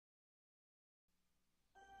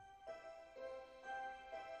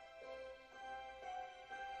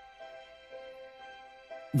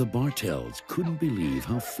The Bartells couldn't believe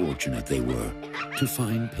how fortunate they were to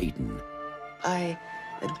find Peyton. I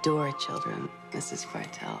adore children, Mrs.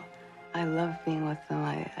 Bartell. I love being with them.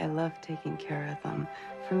 I love taking care of them.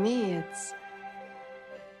 For me,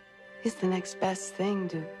 it's the next best thing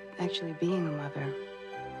to actually being a mother.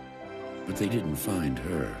 But they didn't find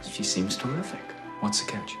her. She seems terrific. What's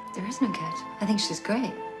the catch? There is no catch. I think she's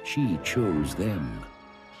great. She chose them.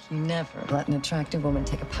 You never let an attractive woman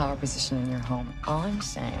take a power position in your home. All I'm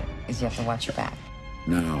saying is you have to watch your back.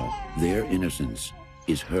 Now, their innocence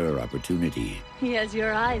is her opportunity. He has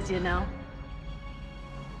your eyes, you know.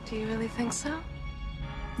 Do you really think so?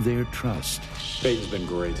 Their trust Peyton's been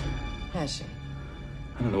great. Has she?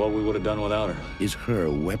 I don't know what we would have done without her. is her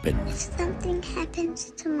weapon. If something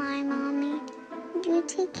happens to my mommy, would you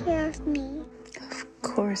take care of me? Of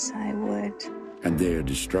course I would. And their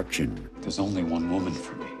destruction, There's only one woman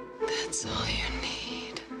for me. That's all you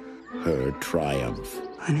need. her triumph.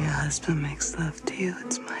 When your husband makes love to you,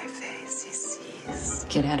 it's my face he sees.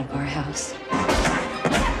 Get out of our house.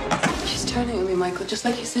 She's turning on me, Michael, just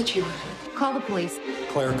like you said she would. Call the police.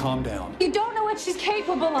 Claire, calm down. You don't know what she's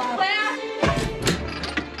capable of. Claire!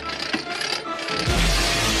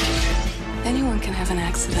 Anyone can have an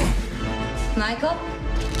accident. Michael?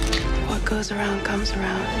 What goes around comes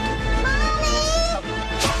around.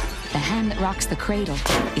 The hand that rocks the cradle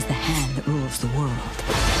is the hand that rules the world.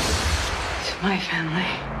 To my family.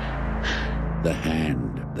 The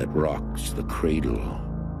hand that rocks the cradle.